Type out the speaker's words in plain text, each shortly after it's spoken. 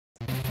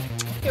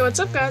Hey,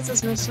 what's up guys,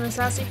 it's Mr.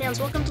 Sassy Fans.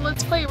 Welcome to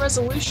Let's Play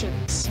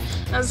Resolutions.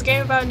 Now, this is a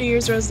game about New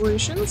Year's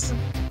resolutions,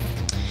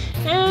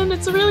 and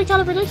it's really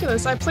kind of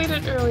ridiculous. I played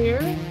it earlier,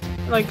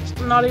 like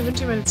not even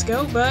 2 minutes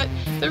ago, but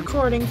the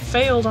recording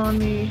failed on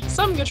me,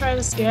 so I'm gonna try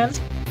it again.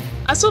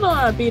 I still don't know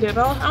how to beat it,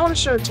 but I want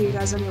to show it to you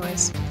guys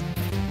anyways,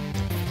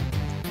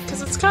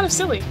 because it's kind of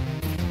silly.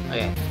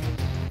 Okay.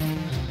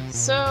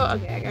 So,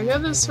 okay, I gotta go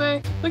this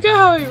way. Look at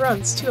how he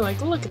runs too, like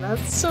look at that,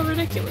 it's so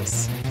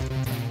ridiculous.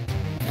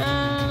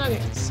 And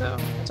okay, so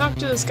I talk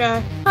to this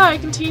guy. Hi, I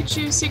can teach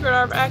you secret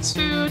art of axe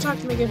fu. Talk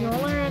to me, get more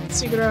learn.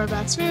 Secret art of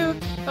axe fu.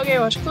 Okay,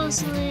 watch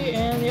closely,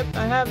 and yep,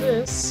 I have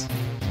this.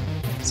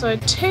 So I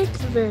take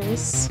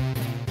this,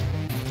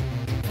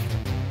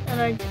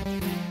 and I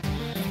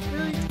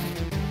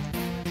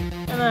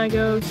then I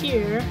go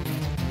here,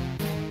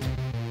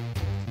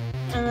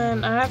 and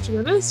then I have to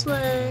go this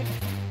way,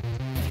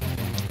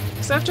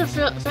 because I have to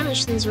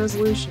finish these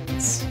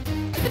resolutions.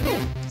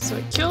 So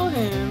I kill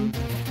him.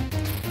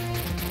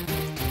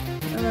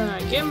 And then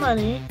I get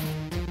money.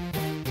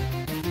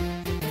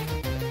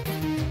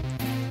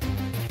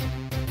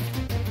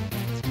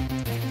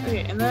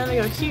 Okay, and then I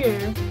go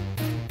here.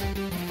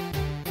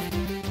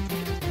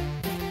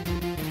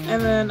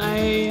 And then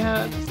I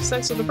have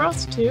sex with a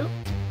prostitute.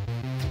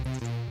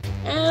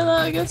 And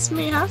that gets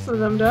me half of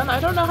them done.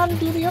 I don't know how to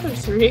do the other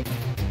 3.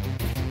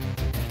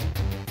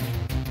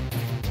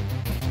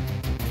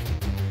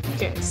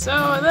 Okay, so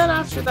and then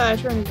after that I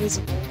turn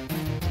invisible.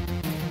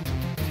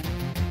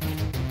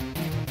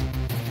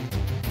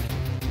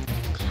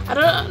 I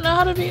don't know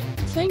how to beat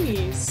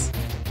thingies.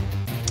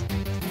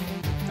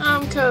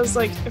 Cause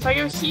like if I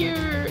go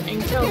here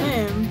and kill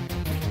him,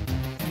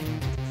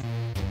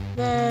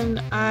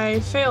 then I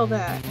fail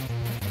that.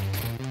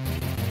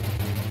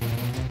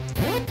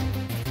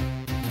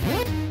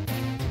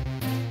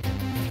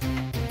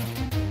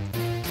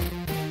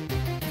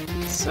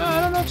 So I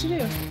don't know what to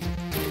do.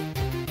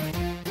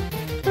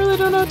 I really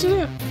don't know what to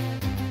do.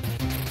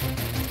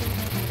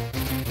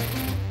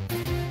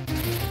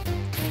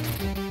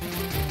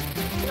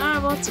 I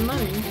have lots of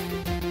money.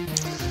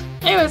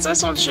 Anyways, I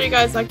just want to show you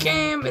guys that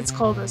game. It's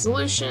called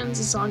Resolutions.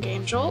 It's on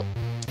Game Jolt.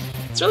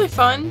 It's really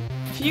fun.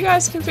 If you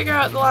guys can figure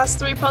out the last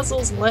 3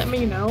 puzzles, let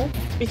me know,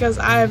 because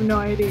I have no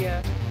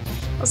idea.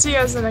 I'll see you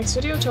guys in the next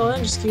video. Till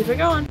then, just keep it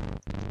going.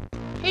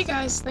 Hey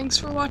guys, thanks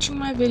for watching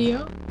my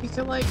video. If you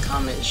could like,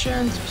 comment, share,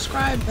 and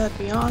subscribe, that'd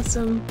be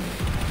awesome.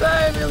 But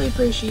I really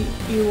appreciate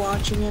you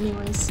watching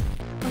anyways.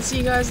 I'll see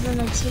you guys in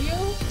the next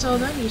video. Till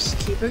then, just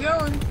keep it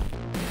going.